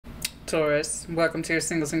Taurus, welcome to your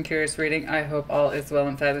Singles and Curious reading. I hope all is well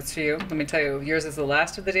and fabulous for you. Let me tell you, yours is the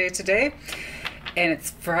last of the day today, and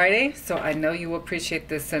it's Friday, so I know you will appreciate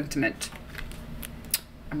this sentiment.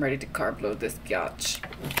 I'm ready to carb load this biatch.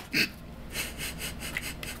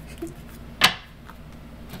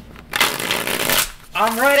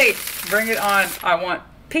 I'm ready. Bring it on. I want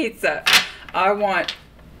pizza. I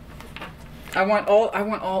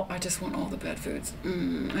just want all the bad foods.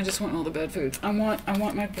 I just want all the bad foods. I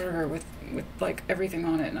want my burger with like everything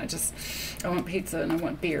on it, and I want pizza, and I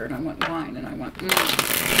want beer, and I want wine, and I want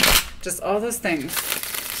just all those things.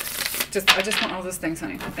 I just want all those things,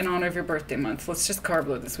 honey. In honor of your birthday month. Let's just carb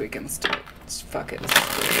load this weekend. Let's do it. Let's fuck it. Let's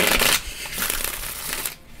just do it.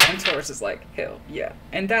 And Taurus is like, hell yeah.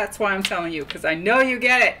 And that's why I'm telling you, because I know you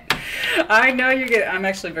get it. I know you get it. I'm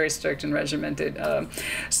actually very strict and regimented.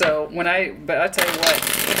 So but I tell you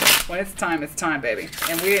what, when it's time, baby.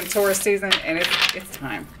 And we're in Taurus season, and it's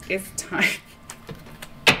time. It's time.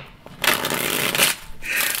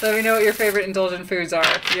 Let me know what your favorite indulgent foods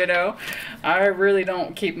are, you know. I really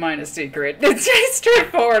don't keep mine a secret. It's just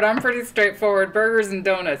straightforward. I'm pretty straightforward. Burgers and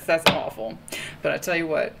donuts, that's awful. But I tell you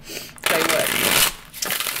what,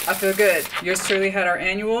 I feel good. Yours truly had our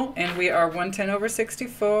annual, and we are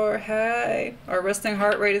 110/64. Hey, our resting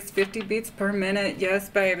heart rate is 50 beats per minute. Yes,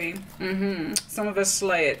 baby. Some of us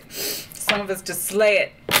slay it. Some of us just slay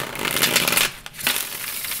it.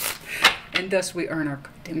 And thus we earn our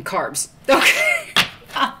goddamn carbs. Okay.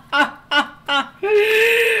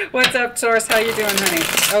 What's up, Taurus? How you doing, honey?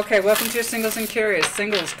 Okay, welcome to your Singles and Curious.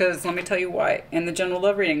 Singles, because let me tell you why. In the general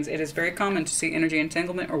love readings, it is very common to see energy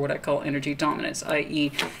entanglement, or what I call energy dominance,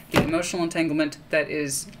 i.e. the emotional entanglement that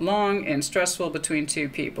is long and stressful between two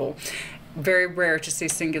people. Very rare to see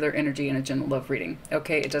singular energy in a general love reading.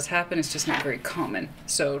 Okay, it does happen, it's just not very common.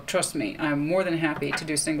 So trust me, I'm more than happy to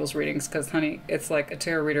do singles readings, because, honey, it's like a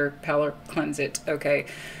tarot reader palette cleanse it, okay?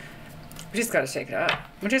 We just got to shake it up.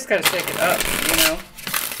 We just got to shake it up, you know?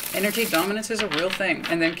 Energy dominance is a real thing.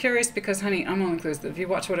 And then curious, because, honey, I'm all inclusive. You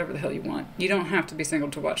watch whatever the hell you want. You don't have to be single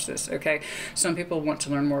to watch this, okay? Some people want to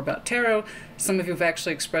learn more about tarot. Some of you have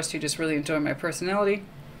actually expressed you just really enjoy my personality.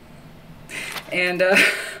 And,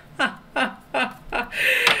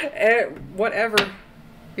 whatever.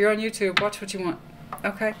 You're on YouTube. Watch what you want,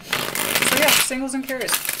 okay? So, yeah, singles and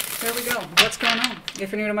curious. There we go. What's going on?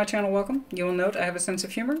 If you're new to my channel, welcome. You will note I have a sense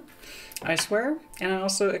of humor, I swear, and I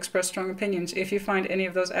also express strong opinions. If you find any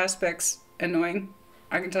of those aspects annoying,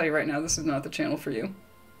 I can tell you right now, this is not the channel for you.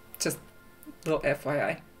 Just a little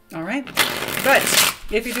FYI. All right? But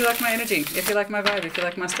if you do like my energy, if you like my vibe, if you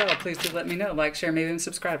like my style, please do let me know. Like, share, maybe even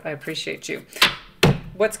subscribe. I appreciate you.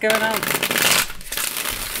 What's going on?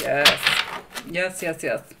 Yes. Yes, yes,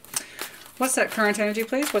 yes. What's that current energy,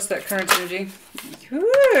 please? What's that current energy?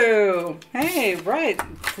 Ooh, hey, right.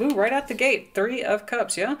 Flew right out the gate. 3 of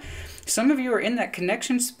Cups, yeah? Some of you are in that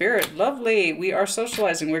connection spirit. Lovely. We are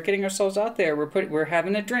socializing. We're getting ourselves out there. We're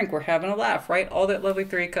having a drink. We're having a laugh, right? All that lovely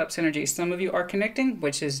 3 of Cups energy. Some of you are connecting,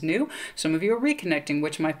 which is new. Some of you are reconnecting,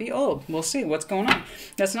 which might be old. We'll see what's going on.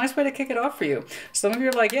 That's a nice way to kick it off for you. Some of you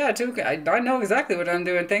are like, yeah, too, I know exactly what I'm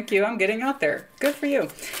doing. Thank you. I'm getting out there. Good for you.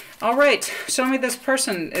 All right. Show me this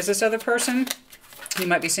person. Is this other person? You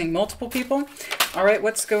might be seeing multiple people. All right,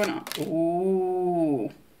 what's going on? Ooh.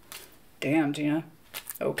 Damn, Gina.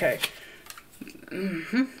 Okay.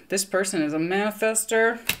 This person is a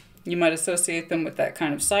manifester. You might associate them with that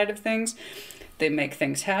kind of side of things. They make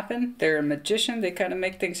things happen. They're a magician. They kind of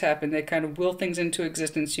make things happen. They kind of will things into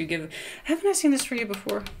existence. Haven't I seen this for you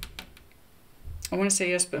before? I want to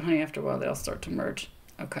say yes, but honey, after a while, they'll start to merge.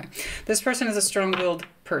 Okay. This person is a strong-willed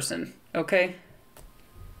person, okay?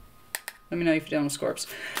 Let me know if you're down with Scorps.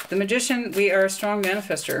 The Magician, we are a strong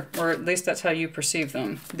manifester, or at least that's how you perceive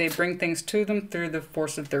them. They bring things to them through the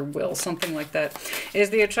force of their will, something like that.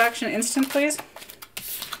 Is the attraction instant, please?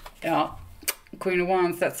 Yeah. Queen of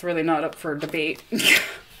Wands, that's really not up for debate.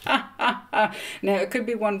 Now, it could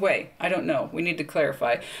be one way. I don't know. We need to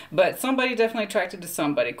clarify. But somebody definitely attracted to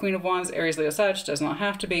somebody. Queen of Wands, Aries, Leo, Sag, does not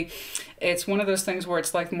have to be. It's one of those things where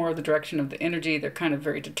it's like more of the direction of the energy. They're kind of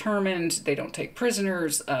very determined. They don't take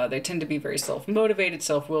prisoners. They tend to be very self-motivated,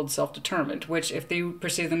 self-willed, self-determined, which if you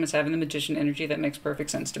perceive them as having the Magician energy, that makes perfect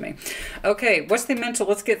sense to me. Okay, what's the mental?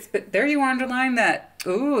 Let's get... There you are underlying that.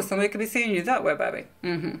 Ooh, somebody could be seeing you that way, baby.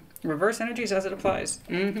 Reverse energies as it applies.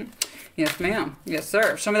 Yes, ma'am. Yes,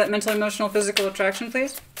 sir. Show me that mental, emotional, physical attraction,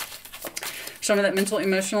 please. Show me that mental,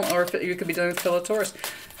 emotional, or you could be dealing with fellow Taurus.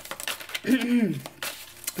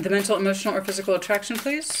 The mental, emotional, or physical attraction,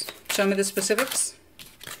 please. Show me the specifics.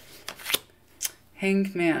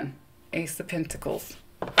 Hanged Man. Ace of Pentacles.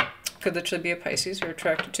 Could literally be a Pisces you're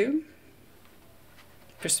attracted to.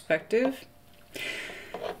 Perspective.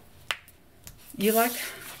 You like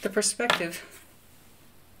the perspective.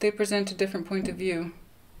 They present a different point of view,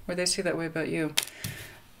 or they see that way about you.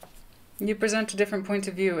 You present a different point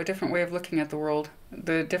of view, a different way of looking at the world,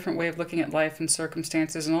 the different way of looking at life and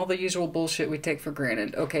circumstances and all the usual bullshit we take for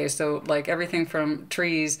granted. Okay, so like everything from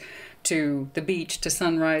trees to the beach to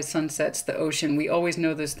sunrise, sunsets, the ocean, we always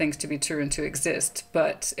know those things to be true and to exist,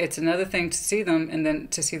 but it's another thing to see them and then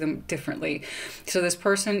to see them differently. So this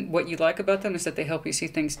person, what you like about them is that they help you see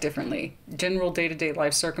things differently. General day-to-day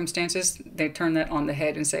life circumstances, they turn that on the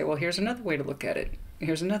head and say, well, here's another way to look at it.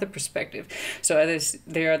 Here's another perspective. So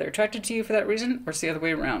they're either attracted to you for that reason or it's the other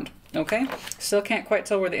way around. Okay? Still can't quite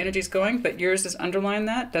tell where the energy's going, but yours is underlying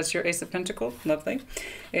that. That's your Ace of Pentacles. Lovely.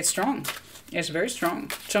 It's strong. It's very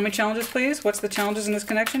strong. Show me challenges, please. What's the challenges in this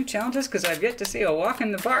connection? Challenges? Because I've yet to see a walk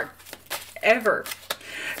in the park. Ever.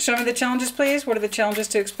 Show me the challenges, please. What are the challenges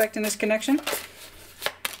to expect in this connection?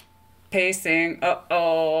 Pacing.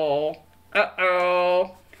 Uh-oh.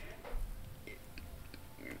 Uh-oh.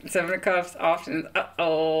 Seven of Cups, options.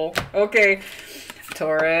 Uh-oh. Okay.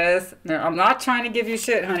 Taurus. Now, I'm not trying to give you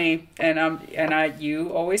shit, honey. You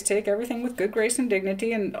always take everything with good grace and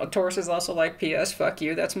dignity. And Taurus is also like, P.S. Fuck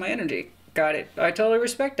you. That's my energy. Got it. I totally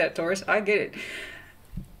respect that, Taurus. I get it.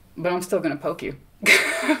 But I'm still going to poke you.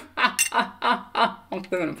 I'm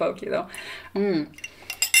still going to poke you, though.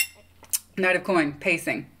 Knight of Coin.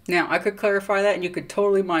 Pacing. Now, I could clarify that and you could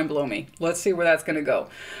totally mind blow me. Let's see where that's going to go.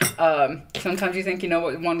 Sometimes you think you know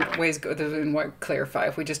what one way is good and what clarify.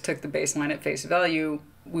 If we just took the baseline at face value,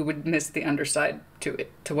 we would miss the underside to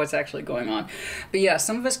it, to what's actually going on. But yeah,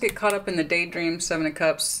 some of us get caught up in the daydream, Seven of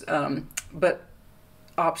Cups, but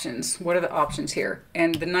options. What are the options here?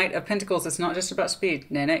 And the Knight of Pentacles, it's not just about speed.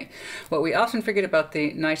 Nay. What we often forget about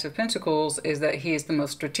the Knight of Pentacles is that he is the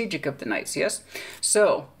most strategic of the knights, yes?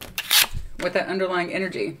 So, with that underlying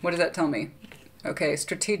energy, what does that tell me? Okay,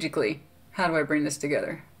 strategically, how do I bring this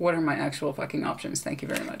together? What are my actual fucking options? Thank you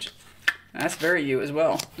very much. That's very you as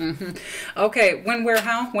well. Okay, when, where,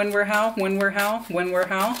 how? When, where, how? When, where, how? When, where,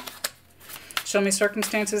 how? Show me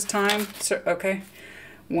circumstances, time. Okay.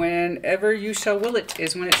 Whenever you shall will it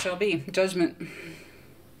is when it shall be. Judgment.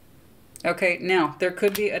 Okay, now, there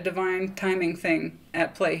could be a divine timing thing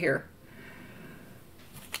at play here.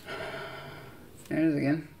 There it is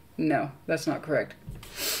again. No, that's not correct.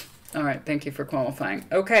 All right, thank you for qualifying.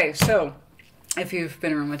 Okay, so if you've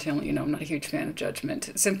been around my channel, you know I'm not a huge fan of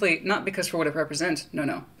judgment. Simply, not because for what it represents.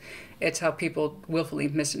 No. It's how people willfully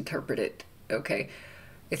misinterpret it. Okay,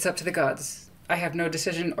 it's up to the gods. I have no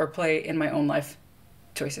decision or play in my own life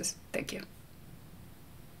choices. Thank you.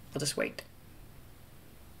 I'll just wait.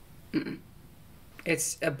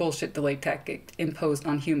 It's a bullshit delay tactic imposed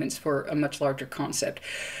on humans for a much larger concept.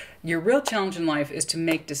 Your real challenge in life is to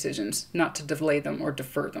make decisions, not to delay them or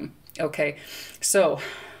defer them. Okay, so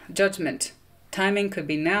judgment. Timing could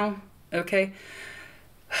be now. Okay,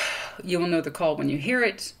 you will know the call when you hear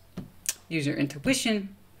it. Use your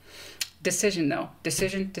intuition. Decision, though.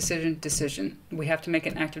 Decision. We have to make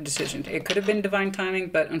an active decision. It could have been divine timing,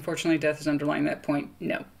 but unfortunately death is underlying that point.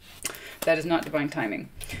 No, that is not divine timing.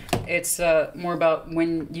 It's more about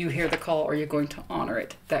when you hear the call, are you going to honor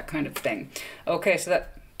it? That kind of thing. Okay, so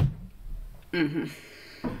that...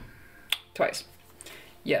 Twice.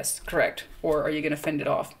 Yes, correct. Or are you going to fend it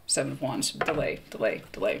off? Seven of Wands. Delay.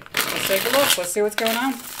 Let's take a look. Let's see what's going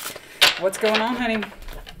on. What's going on, honey?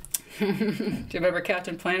 Do you remember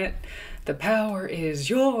Captain Planet? The power is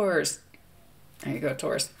yours. There you go,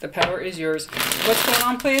 Taurus. The power is yours. What's going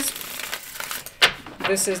on, please?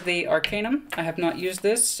 This is the Arcanum. I have not used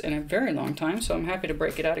this in a very long time, so I'm happy to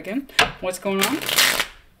break it out again. What's going on?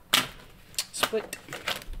 Split.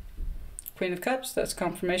 Queen of Cups. That's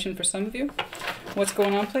confirmation for some of you. What's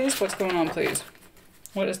going on, please? What's going on, please?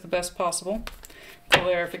 What is the best possible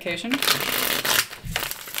clarification?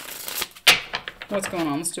 What's going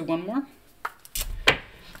on? Let's do one more.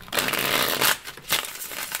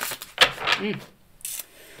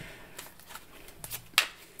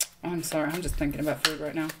 I'm sorry, I'm just thinking about food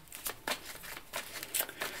right now.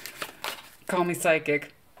 Call me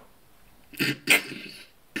psychic.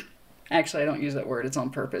 Actually, I don't use that word. It's on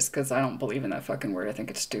purpose because I don't believe in that fucking word. I think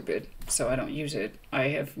it's stupid, so I don't use it.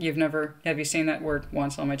 Have you seen that word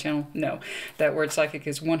once on my channel? No. That word psychic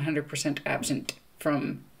is 100% absent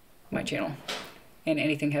from my channel and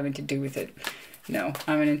anything having to do with it. No,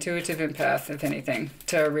 I'm an intuitive empath, if anything,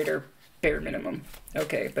 to a reader, bare minimum.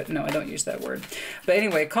 Okay, but no, I don't use that word. But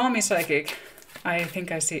anyway, call me psychic. I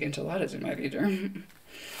think I see enchiladas in my future.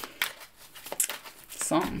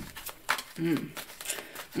 Something.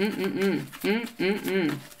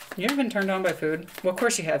 You ever been turned on by food? Well, of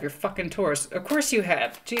course you have. You're fucking Taurus. Of course you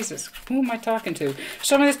have. Jesus, who am I talking to?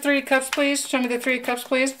 Show me the 3 of Cups, please. Show me the 3 of Cups,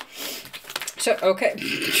 please. Okay.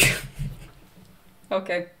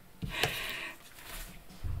 Okay.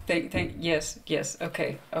 Yes.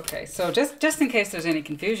 Okay. So just in case there's any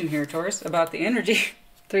confusion here, Taurus, about the energy,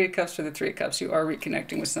 3 of Cups for the 3 of Cups. You are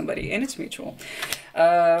reconnecting with somebody, and it's mutual.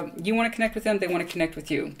 You want to connect with them, they want to connect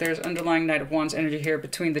with you. There's underlying Knight of Wands energy here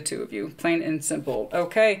between the two of you. Plain and simple.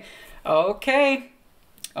 Okay. Okay.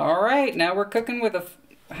 All right. Now we're cooking with a...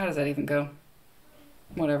 How does that even go?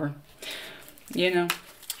 Whatever. You know.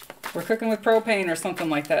 We're cooking with propane or something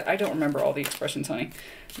like that. I don't remember all the expressions, honey.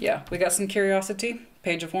 Yeah, we got some curiosity.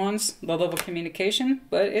 Page of Wands, low level communication,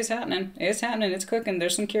 but it's happening. It's happening. It's cooking.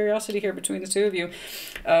 There's some curiosity here between the two of you.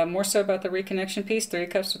 More so about the reconnection piece. 3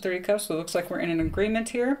 of Cups to 3 of Cups. So it looks like we're in an agreement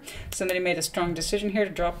here. Somebody made a strong decision here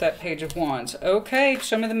to drop that Page of Wands. Okay,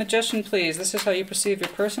 show me the Magician, please. This is how you perceive your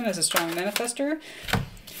person as a strong manifester.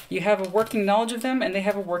 You have a working knowledge of them, and they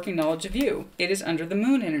have a working knowledge of you. It is under the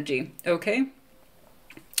Moon energy. Okay?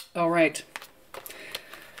 All right.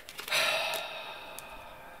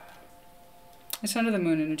 It's under the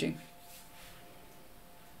Moon energy.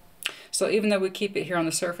 So even though we keep it here on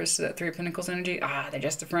the surface, that 3 of Pentacles energy, they're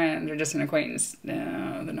just a friend, they're just an acquaintance.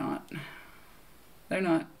 No, they're not. They're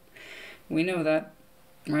not. We know that,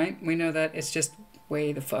 right? We know that. It's just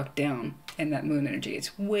way the fuck down in that Moon energy.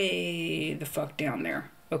 It's way the fuck down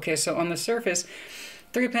there. Okay, so on the surface,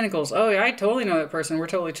 3 of Pentacles. Oh, yeah, I totally know that person. We're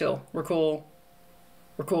totally chill. We're cool.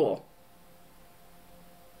 We're cool.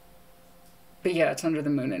 But yeah, it's under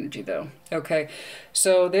the Moon energy though. Okay,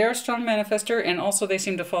 so they are a strong manifester, and also they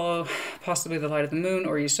seem to follow possibly the light of the moon,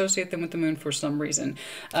 or you associate them with the moon for some reason.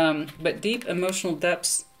 But deep emotional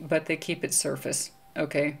depths, but they keep it surface.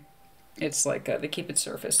 Okay, it's like they keep it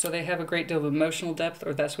surface. So they have a great deal of emotional depth,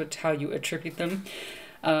 or that's how you attribute them.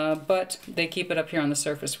 But they keep it up here on the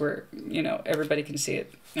surface where, you know, everybody can see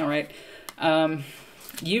it. All right.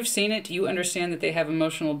 You've seen it, you understand that they have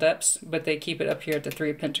emotional depths, but they keep it up here at the 3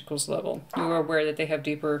 of Pentacles level. You are aware that they have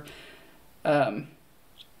deeper, a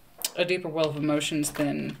deeper well of emotions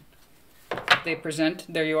than they present.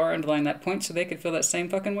 There you are, underlying that point, so they could feel that same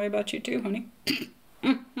fucking way about you too, honey.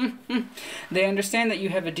 They understand that you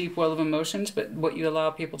have a deep well of emotions, but what you allow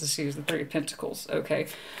people to see is the 3 of Pentacles, okay?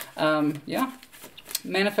 Yeah.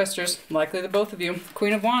 Manifestors, likely the both of you.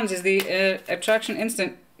 Queen of Wands is the attraction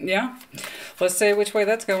instant. Yeah, let's say which way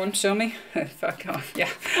that's going. Show me. Fuck off. Yeah.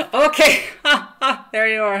 Okay.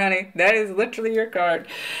 There you are, honey. That is literally your card.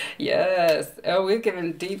 Yes. Oh, we've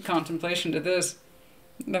given deep contemplation to this.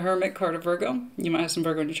 The Hermit card of Virgo. You might have some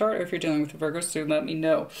Virgo in your chart, or if you're dealing with the Virgos, so let me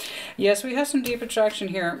know. Yes, we have some deep attraction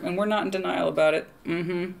here, and we're not in denial about it.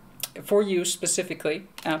 For you specifically.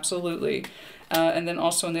 Absolutely. And then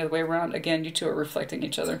also in the other way around, again, you two are reflecting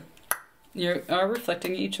each other. You are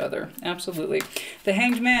reflecting each other. Absolutely. The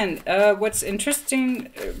Hanged Man. What's interesting,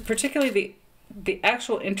 particularly the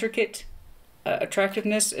actual intricate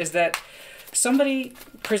attractiveness, is that somebody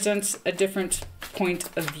presents a different point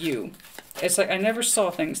of view. It's like, I never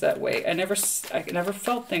saw things that way. I never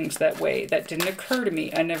felt things that way. That didn't occur to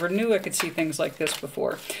me. I never knew I could see things like this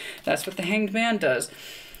before. That's what the Hanged Man does.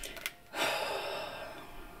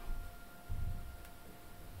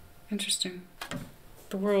 Interesting.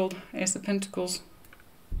 The World, Ace of Pentacles.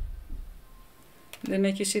 They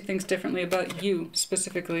make you see things differently about you,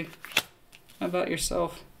 specifically. About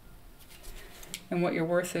yourself. And what your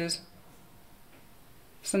worth is.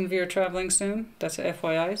 Some of you are traveling soon. That's a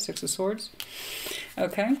FYI, 6 of Swords.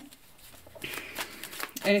 Okay.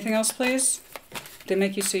 Anything else, please? They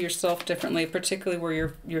make you see yourself differently, particularly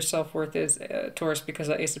where your self-worth is, Taurus, because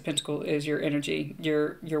the Ace of Pentacles is your energy,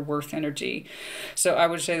 your worth energy. So I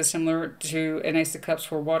would say the similar to an Ace of Cups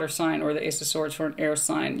for a water sign, or the Ace of Swords for an air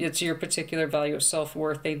sign. It's your particular value of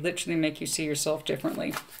self-worth. They literally make you see yourself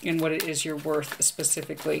differently in what it is you're worth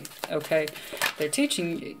specifically, okay? They're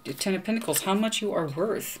teaching you, 10 of Pentacles, how much you are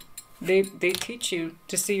worth. They teach you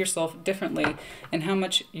to see yourself differently and how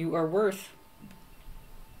much you are worth.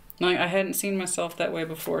 Like, I hadn't seen myself that way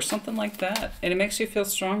before. Something like that. And it makes you feel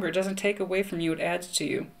stronger. It doesn't take away from you. It adds to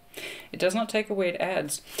you. It does not take away. It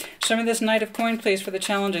adds. Show me this Knight of Coin, please, for the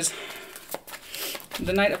challenges.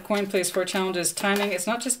 The Knight of Coin, please, for challenges. Timing. It's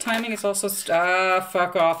not just timing. It's also...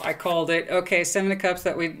 fuck off. I called it. Okay, 7 of Cups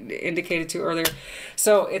that we indicated to earlier.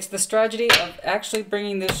 So, it's the strategy of actually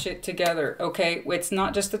bringing this shit together. Okay? It's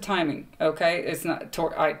not just the timing. Okay? It's not...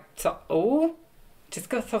 Oh... Just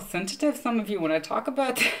got so sensitive, some of you, when I talk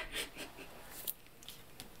about that.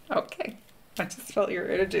 Okay. I just felt your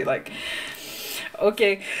energy, like...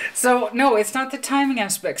 Okay. So, no, it's not the timing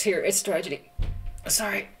aspects here. It's tragedy.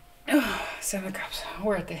 Sorry. Oh, Seven of Cups.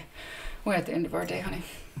 We're at the end of our day, honey.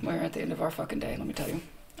 We're at the end of our fucking day, let me tell you.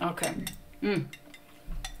 Okay.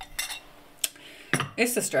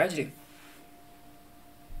 It's the strategy.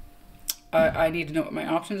 I need to know what my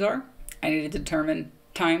options are. I need to determine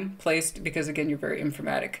time, place, because again, you're very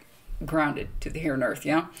informatic, grounded to the here and earth,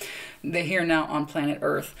 yeah? The here and now on planet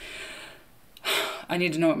Earth. I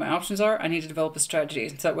need to know what my options are. I need to develop a strategy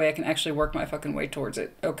so that way I can actually work my fucking way towards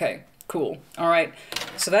it. Okay, cool. All right.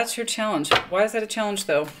 So that's your challenge. Why is that a challenge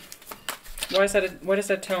though? Why is that what does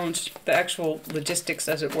that challenge? The actual logistics,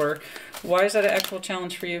 as it were. Why is that an actual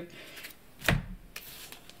challenge for you?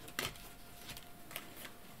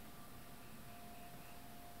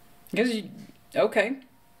 Because you, okay.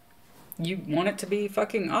 You want it to be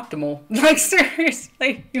fucking optimal. Like,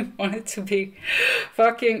 seriously, you want it to be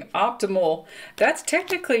fucking optimal. That's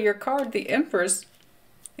technically your card, the Empress,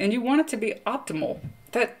 and you want it to be optimal.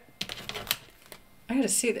 That, I gotta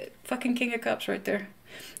see that fucking King of Cups right there.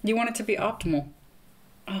 You want it to be optimal.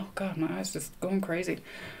 Oh God, my eyes just going crazy.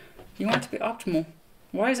 You want it to be optimal.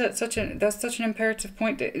 Why is that such a, that's such an imperative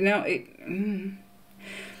point? Now, you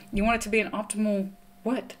want it to be an optimal,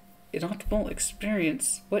 what? An optimal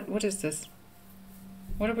experience. What is this?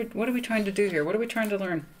 What are we trying to do here? What are we trying to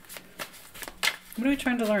learn? What are we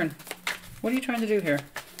trying to learn? What are you trying to do here?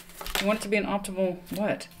 You want it to be an optimal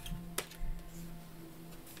what?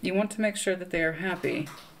 You want to make sure that they are happy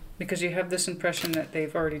because you have this impression that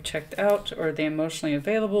they've already checked out, or they're emotionally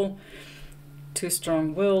available, too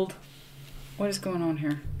strong-willed. What is going on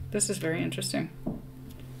here? This is very interesting.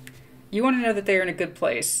 You want to know that they're in a good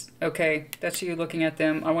place, okay? That's you looking at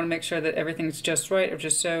them. I want to make sure that everything's just right or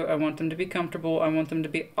just so. I want them to be comfortable. I want them to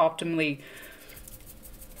be optimally...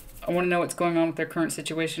 I want to know what's going on with their current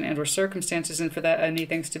situation and or circumstances, and for that I need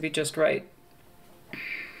things to be just right.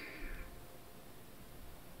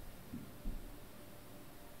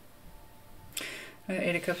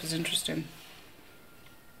 Eight of Cups is interesting.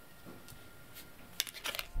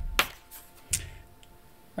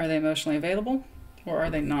 Are they emotionally available? Or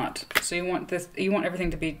are they not? So you want this, you want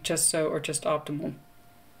everything to be just so or just optimal.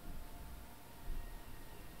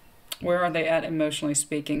 Where are they at emotionally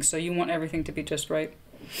speaking? So you want everything to be just right.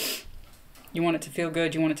 You want it to feel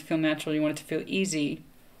good, you want it to feel natural, you want it to feel easy.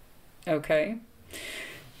 Okay.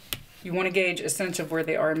 You want to gauge a sense of where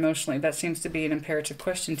they are emotionally. That seems to be an imperative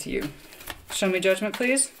question to you. Show me Judgment,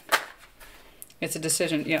 please. It's a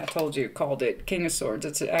decision. Yeah, I told you. Called it. King of Swords.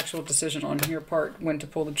 It's an actual decision on your part when to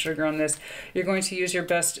pull the trigger on this. You're going to use your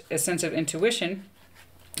best sense of intuition,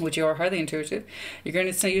 which you are highly intuitive. You're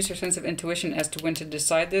going to use your sense of intuition as to when to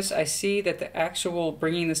decide this. I see that the actual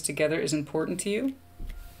bringing this together is important to you.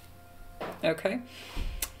 Okay.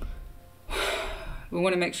 We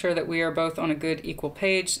want to make sure that we are both on a good equal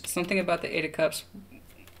page. Something about the Eight of Cups,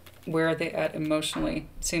 where are they at emotionally,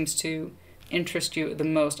 seems to interest you the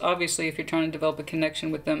most. Obviously, if you're trying to develop a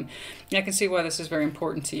connection with them, I can see why this is very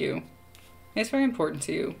important to you. It's very important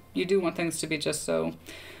to you. You do want things to be just so.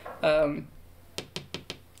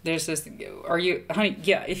 There's this, are you, honey,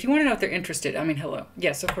 yeah, if you want to know if they're interested, I mean, hello.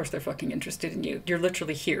 Yes, of course they're fucking interested in you. You're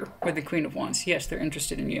literally here with the Queen of Wands. Yes, they're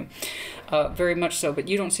interested in you. Very much so, but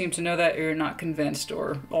you don't seem to know that, or you're not convinced,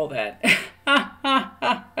 or all that.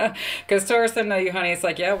 Because Taurus doesn't know you, honey. It's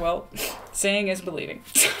like, yeah, well, seeing is believing.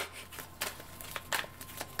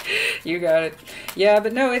 You got it. Yeah,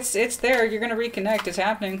 but no, it's there. You're going to reconnect. It's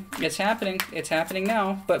happening. It's happening. It's happening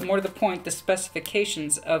now. But more to the point, the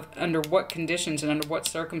specifications of under what conditions and under what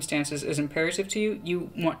circumstances is imperative to you. You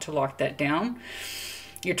want to lock that down.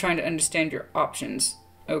 You're trying to understand your options,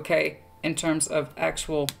 okay, in terms of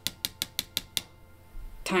actual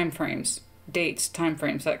time frames, dates, time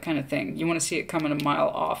frames, that kind of thing. You want to see it coming a mile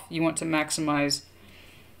off. You want to maximize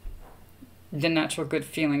the natural good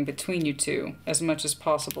feeling between you two as much as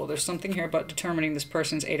possible. There's something here about determining this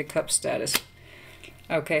person's Eight of Cups status.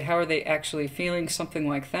 Okay, how are they actually feeling? Something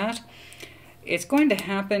like that. It's going to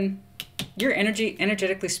happen. Your energy,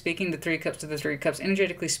 energetically speaking, the Three of Cups to the Three of Cups,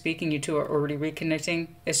 energetically speaking, you two are already reconnecting.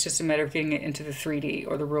 It's just a matter of getting it into the 3D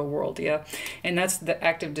or the real world, yeah? And that's the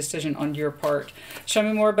active decision on your part. Show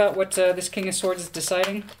me more about what this King of Swords is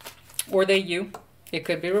deciding. Or they you. It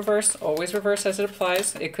could be reverse, always reverse as it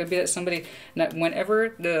applies. It could be that somebody,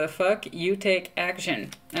 whenever the fuck you take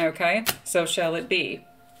action, okay? So shall it be.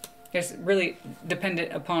 It's really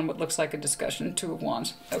dependent upon what looks like a discussion. Two of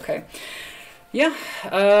Wands, okay. Yeah,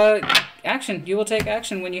 action. You will take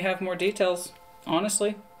action when you have more details,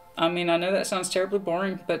 honestly. I mean, I know that sounds terribly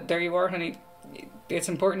boring, but there you are, honey. It's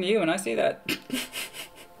important to you, and I see that.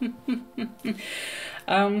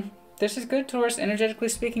 This is good, Taurus. Energetically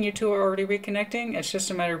speaking, you two are already reconnecting. It's just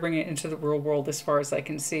a matter of bringing it into the real world as far as I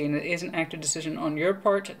can see. And it is an active decision on your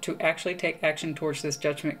part to actually take action towards this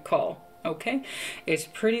judgment call. Okay? It's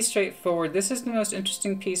pretty straightforward. This is the most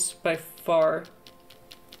interesting piece by far.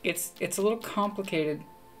 It's a little complicated.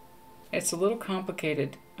 It's a little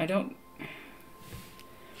complicated. The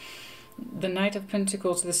Knight of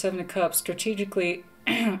Pentacles to the Seven of Cups. Strategically,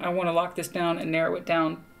 I want to lock this down and narrow it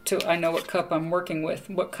down to I know what cup I'm working with.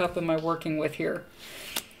 What cup am I working with here?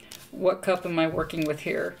 What cup am I working with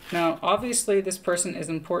here? Now, obviously, this person is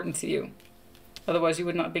important to you. Otherwise, you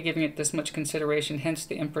would not be giving it this much consideration, hence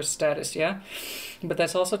the Empress status, yeah? But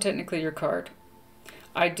that's also technically your card.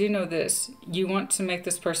 I do know this. You want to make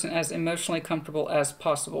this person as emotionally comfortable as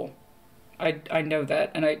possible. I know that,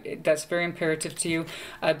 and that's very imperative to you.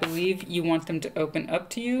 I believe you want them to open up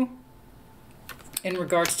to you in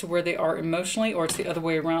regards to where they are emotionally, or it's the other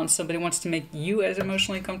way around. Somebody wants to make you as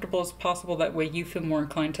emotionally comfortable as possible. That way you feel more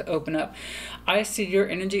inclined to open up. I see your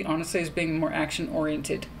energy, honestly, as being more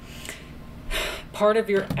action-oriented. Part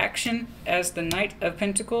of your action as the Knight of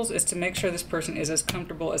Pentacles is to make sure this person is as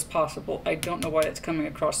comfortable as possible. I don't know why it's coming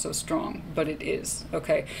across so strong, but it is.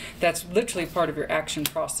 Okay, that's literally part of your action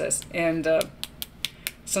process. And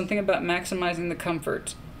something about maximizing the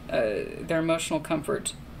comfort, their emotional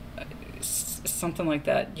comfort, something like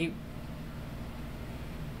that.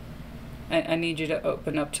 I need you to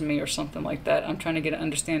open up to me or something like that. I'm trying to get an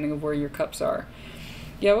understanding of where your cups are.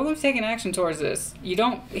 Yeah, well, we've taken action towards this.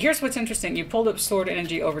 Here's what's interesting. You pulled up sword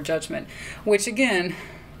energy over judgment, which again,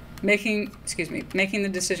 making the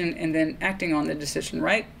decision and then acting on the decision,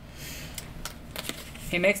 right?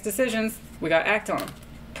 He makes decisions, we got to act on them.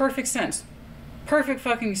 Perfect sense. Perfect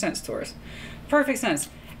fucking sense, Taurus. Perfect sense.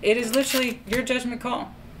 It is literally your judgment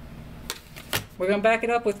call. We're going to back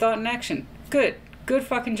it up with thought and action. Good. Good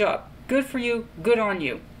fucking job. Good for you. Good on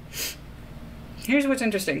you. Here's what's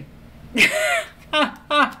interesting.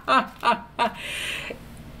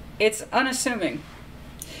 It's unassuming.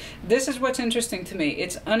 This is what's interesting to me.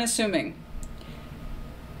 It's unassuming.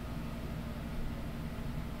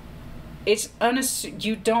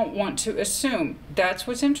 You don't want to assume. That's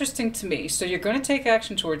what's interesting to me. So you're going to take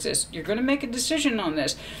action towards this. You're going to make a decision on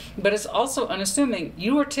this. But it's also unassuming.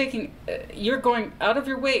 You're going out of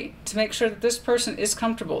your way to make sure that this person is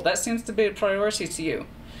comfortable. That seems to be a priority to you.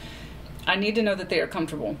 I need to know that they are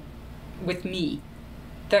comfortable with me,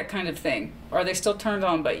 that kind of thing. Are they still turned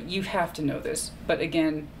on? But you have to know this. But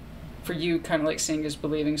again, for you, kind of like seeing is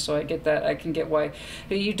believing, so I get that. I can get why.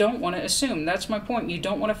 But you don't want to assume. That's my point. You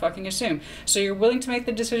don't want to fucking assume. So you're willing to make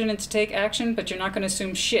the decision and to take action, but you're not going to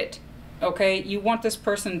assume shit. Okay? You want this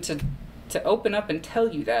person to open up and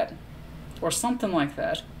tell you that. Or something like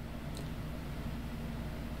that.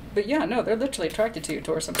 But yeah, no, they're literally attracted to you,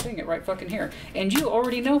 Taurus. I'm seeing it right fucking here. And you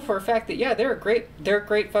already know for a fact that, yeah, they're a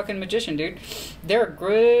great fucking magician, dude. They're a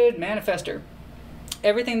good manifester.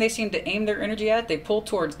 Everything they seem to aim their energy at, they pull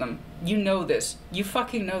towards them. You know this. You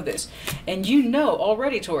fucking know this. And you know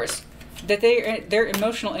already, Taurus, that their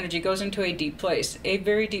emotional energy goes into a deep place. A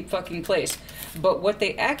very deep fucking place. But what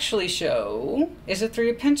they actually show is a Three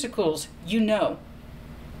of Pentacles. You know.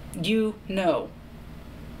 You know.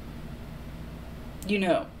 You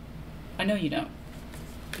know. I know you know.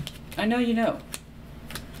 I know you know.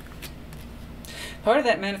 Part of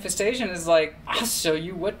that manifestation is like, I'll show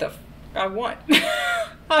you what the I want.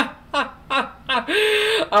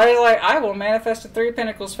 I will manifest a Three of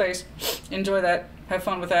Pentacles face. Enjoy that. Have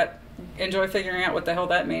fun with that. Enjoy figuring out what the hell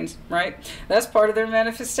that means, right? That's part of their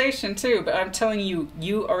manifestation too. But I'm telling you,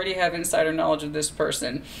 you already have insider knowledge of this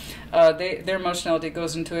person. Their emotionality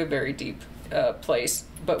goes into a very deep place.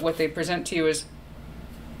 But what they present to you is,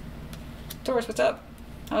 Taurus, what's up?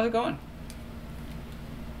 How's it going?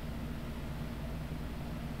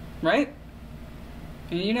 Right?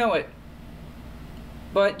 And you know it.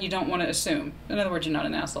 But you don't want to assume. In other words, you're not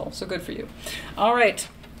an asshole. So good for you. All right.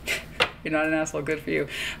 You're not an asshole. Good for you.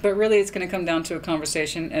 But really, it's going to come down to a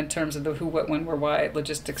conversation in terms of the who, what, when, where, why,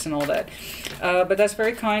 logistics, and all that. But that's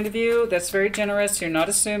very kind of you. That's very generous. You're not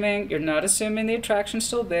assuming. You're not assuming the attraction's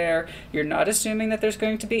still there. You're not assuming that there's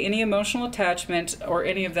going to be any emotional attachment or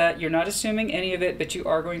any of that. You're not assuming any of it, but you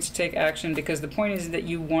are going to take action because the point is that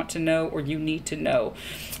you want to know or you need to know.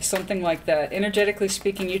 Something like that. Energetically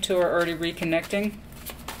speaking, you two are already reconnecting.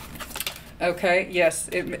 Okay, yes,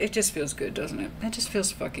 it just feels good, doesn't it? It just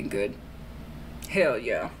feels fucking good. Hell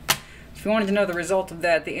yeah. If you wanted to know the result of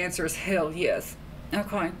that, the answer is hell yes.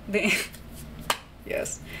 Okay.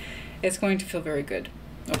 Yes. It's going to feel very good.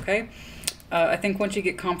 Okay? I think once you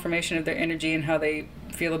get confirmation of their energy and how they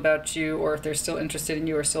feel about you, or if they're still interested in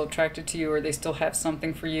you or still attracted to you or they still have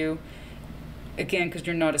something for you, again, because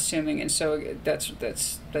you're not assuming, and so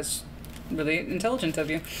that's really intelligent of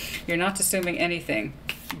you. You're not assuming anything,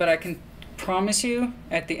 but I can promise you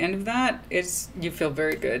at the end of that, you feel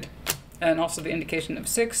very good. And also the indication of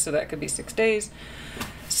 6, so that could be 6 days,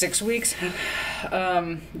 6 weeks,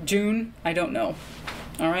 June, I don't know.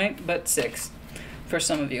 All right, but 6 for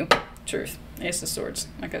some of you. Truth. Ace of Swords,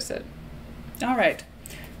 like I said. All right,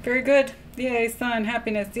 very good. Yay, sun,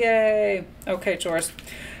 happiness, yay. Okay, Taurus.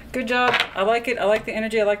 Good job. I like it. I like the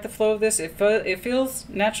energy. I like the flow of this. It feels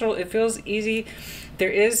natural. It feels easy. There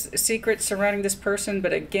is secrets surrounding this person,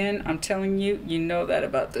 but again, I'm telling you, you know that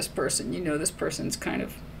about this person. You know this person's kind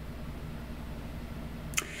of...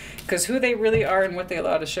 Because who they really are and what they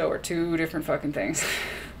allow to show are 2 different fucking things.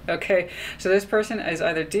 Okay? So this person is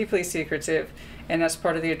either deeply secretive, and that's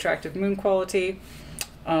part of the attractive moon quality,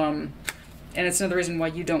 and it's another reason why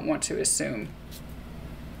you don't want to assume.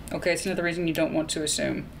 Okay? It's another reason you don't want to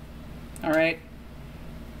assume. All right?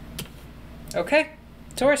 Okay.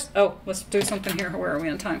 Taurus. Oh, let's do something here. Where are we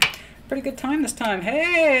on time? Pretty good time this time.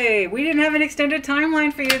 Hey, we didn't have an extended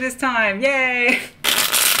timeline for you this time. Yay.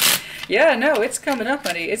 Yeah, no, it's coming up,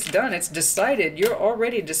 honey. It's done. It's decided. You're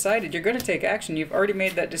already decided. You're going to take action. You've already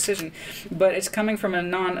made that decision. But it's coming from a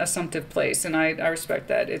non-assumptive place, and I respect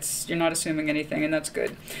that. You're not assuming anything, and that's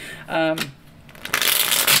good.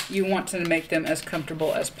 You want to make them as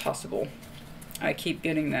comfortable as possible. I keep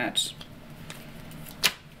getting that.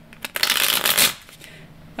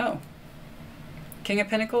 Oh. King of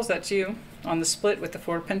Pentacles, that's you. On the split with the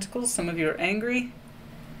 4 of Pentacles. Some of you are angry.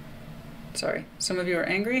 Sorry. Some of you are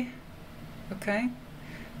angry. Okay.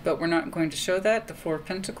 But we're not going to show that. The 4 of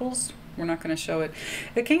Pentacles. We're not going to show it.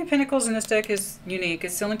 The King of Pentacles in this deck is unique.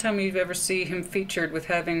 It's the only time you've ever seen him featured with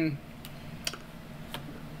having...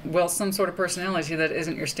 well, some sort of personality that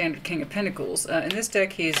isn't your standard King of Pentacles. In this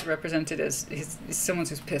deck, he's represented as he's someone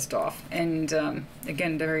who's pissed off. And,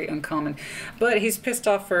 again, very uncommon. But he's pissed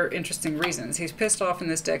off for interesting reasons. He's pissed off in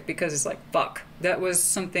this deck because it's like, fuck. That was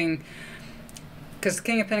something... Because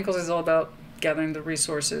King of Pentacles is all about gathering the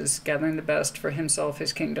resources, gathering the best for himself,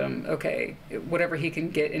 his kingdom. Okay, whatever he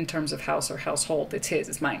can get in terms of house or household, it's his.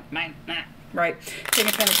 It's mine. Mine. Nah. Right? King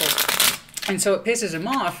of Pentacles. And so it pisses him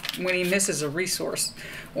off when he misses a resource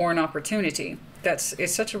or an opportunity.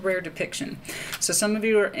 It's such a rare depiction. So some of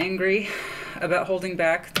you are angry about holding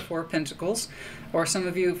back the 4 of Pentacles, or some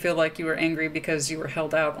of you feel like you were angry because you were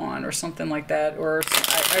held out on or something like that, or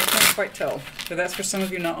I can't quite tell. But that's for some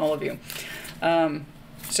of you, not all of you.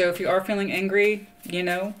 So if you are feeling angry, you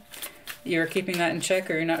know, you're keeping that in check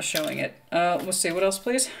or you're not showing it. Let's see, what else,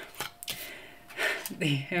 please?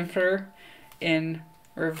 The Emperor in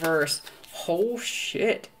reverse. Oh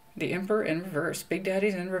shit. The Emperor in reverse. Big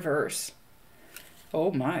Daddy's in reverse.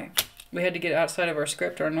 Oh my. We had to get outside of our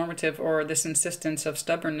script, our normative, or this insistence of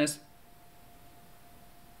stubbornness.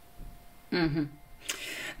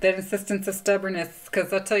 That insistence of stubbornness,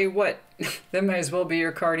 because I'll tell you what, that might as well be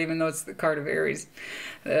your card, even though it's the card of Aries.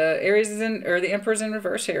 Aries is in, or the Emperor's in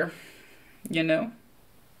reverse here. You know?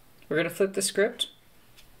 We're going to flip the script.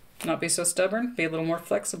 Not be so stubborn. Be a little more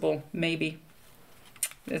flexible, maybe.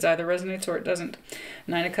 It either resonates or it doesn't.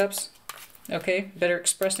 9 of Cups. Okay, better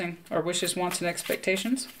expressing our wishes, wants, and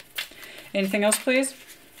expectations. Anything else, please?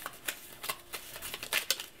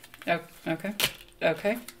 Oh, okay.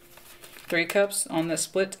 Okay. 3 Cups on the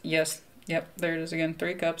split. Yes. Yep, there it is again.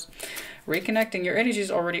 3 Cups. Reconnecting. Your energies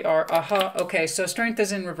already are. Aha. Okay, so Strength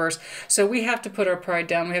is in reverse. So we have to put our pride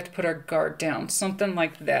down. We have to put our guard down. Something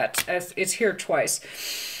like that. As it's here twice.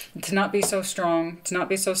 To not be so strong. To not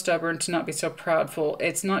be so stubborn. To not be so proudful.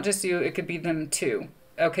 It's not just you. It could be them too.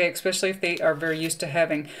 Okay, especially if they are very used to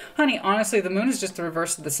having... Honey, honestly, the moon is just the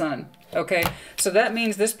reverse of the sun. Okay, so that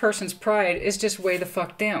means this person's pride is just way the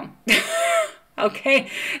fuck down. Okay,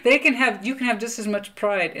 you can have just as much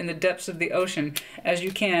pride in the depths of the ocean as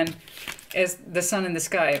you can as the sun in the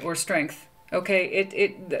sky, or strength.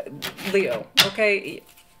 Okay, Leo. Okay,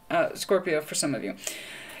 Scorpio for some of you.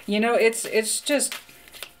 You know, it's just...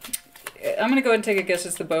 I'm gonna go ahead and take a guess.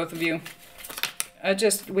 It's the both of you.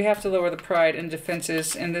 We have to lower the pride and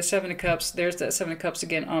defenses. And the 7 of Cups, there's that 7 of Cups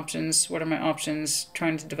again. Options. What are my options?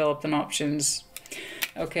 Trying to develop them options.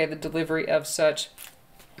 Okay, the delivery of such.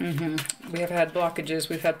 We have had blockages.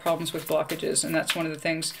 We've had problems with blockages, and that's one of the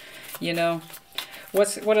things, you know.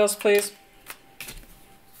 What else, please?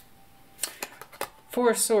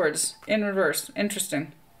 4 of Swords in reverse.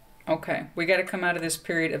 Interesting. Okay, we got to come out of this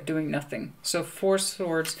period of doing nothing. So 4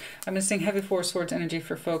 Swords. I've been seeing heavy 4 Swords energy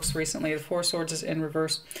for folks recently. The 4 Swords is in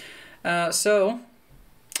reverse. So,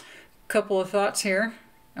 couple of thoughts here.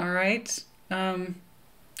 All right.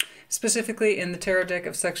 Specifically in the tarot deck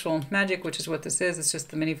of sexual magic, which is what this is. It's just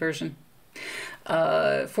the mini version.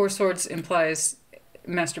 Four Swords implies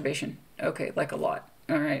masturbation. Okay, like a lot.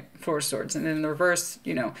 All right, Four Swords. And then the reverse,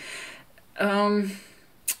 you know,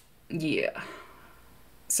 yeah.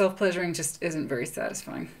 Self-pleasuring just isn't very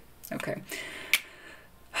satisfying. Okay.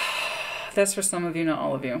 That's for some of you, not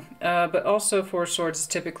all of you. But also Four Swords is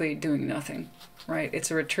typically doing nothing, right? It's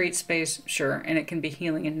a retreat space, sure, and it can be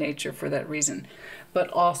healing in nature for that reason. But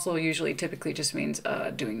also usually typically just means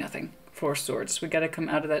doing nothing. Four Swords. We got to come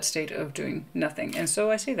out of that state of doing nothing. And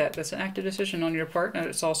so I see that. That's an active decision on your part, and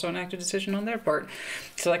it's also an active decision on their part.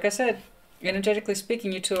 So like I said, energetically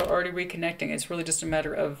speaking, you two are already reconnecting. It's really just a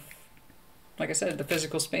matter of, like I said, the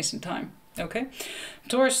physical space and time. Okay?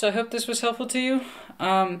 Taurus, I hope this was helpful to you.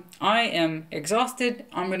 I am exhausted.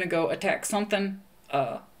 I'm going to go attack something.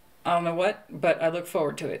 I don't know what, but I look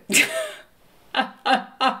forward to it.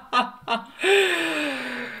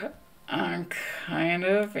 I'm kind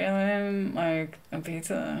of feeling like a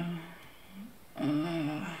pizza. I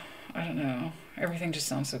don't know. Everything just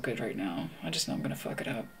sounds so good right now. I just know I'm going to fuck it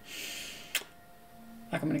up.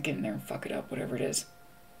 Like I'm going to get in there and fuck it up, whatever it is.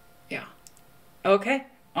 Yeah. Okay.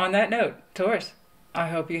 On that note, Taurus, I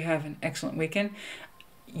hope you have an excellent weekend.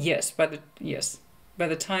 Yes, by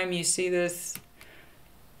the time you see this.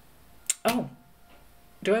 Oh,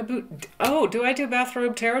 do I do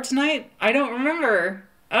bathrobe tarot tonight? I don't remember.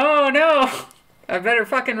 Oh no, I better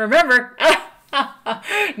fucking remember.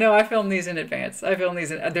 No, I film these in advance.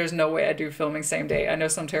 There's no way I do filming same day. I know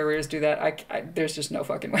some tarot readers do that. There's just no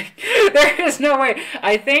fucking way. There is no way.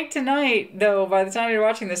 I think tonight, though, by the time you're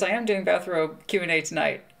watching this, I am doing bathrobe Q&A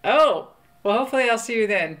tonight. Oh, well, hopefully I'll see you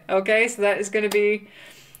then. Okay, so that is going to be,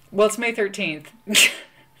 well, it's May 13th.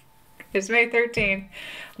 It's May 13th.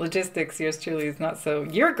 Logistics, yours truly is not so.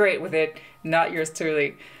 You're great with it. Not yours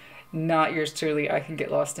truly. Not yours truly. I can get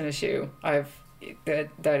lost in a shoe.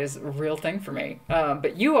 That is a real thing for me.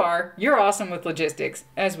 But you're awesome with logistics,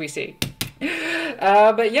 as we see.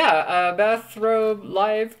 But yeah, bathrobe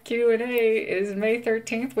live Q&A is May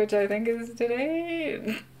 13th, which I think is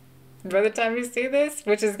today. By the time you see this,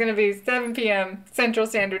 which is going to be 7 p.m. Central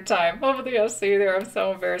Standard Time. Hopefully I'll see you there. I'm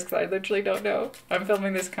so embarrassed because I literally don't know. I'm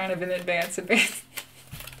filming this kind of in advance.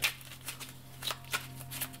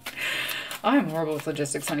 I'm horrible with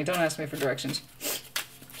logistics, honey. Don't ask me for directions.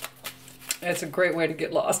 It's a great way to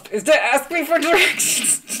get lost, is to ask me for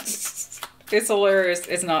directions. It's hilarious.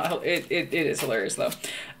 It's not, it is hilarious though.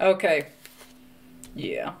 Okay.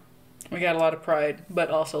 Yeah. We got a lot of pride, but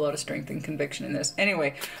also a lot of strength and conviction in this.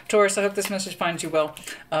 Anyway, Taurus, I hope this message finds you well.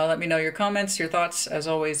 Let me know your comments, your thoughts. As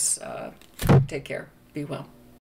always, take care. Be well.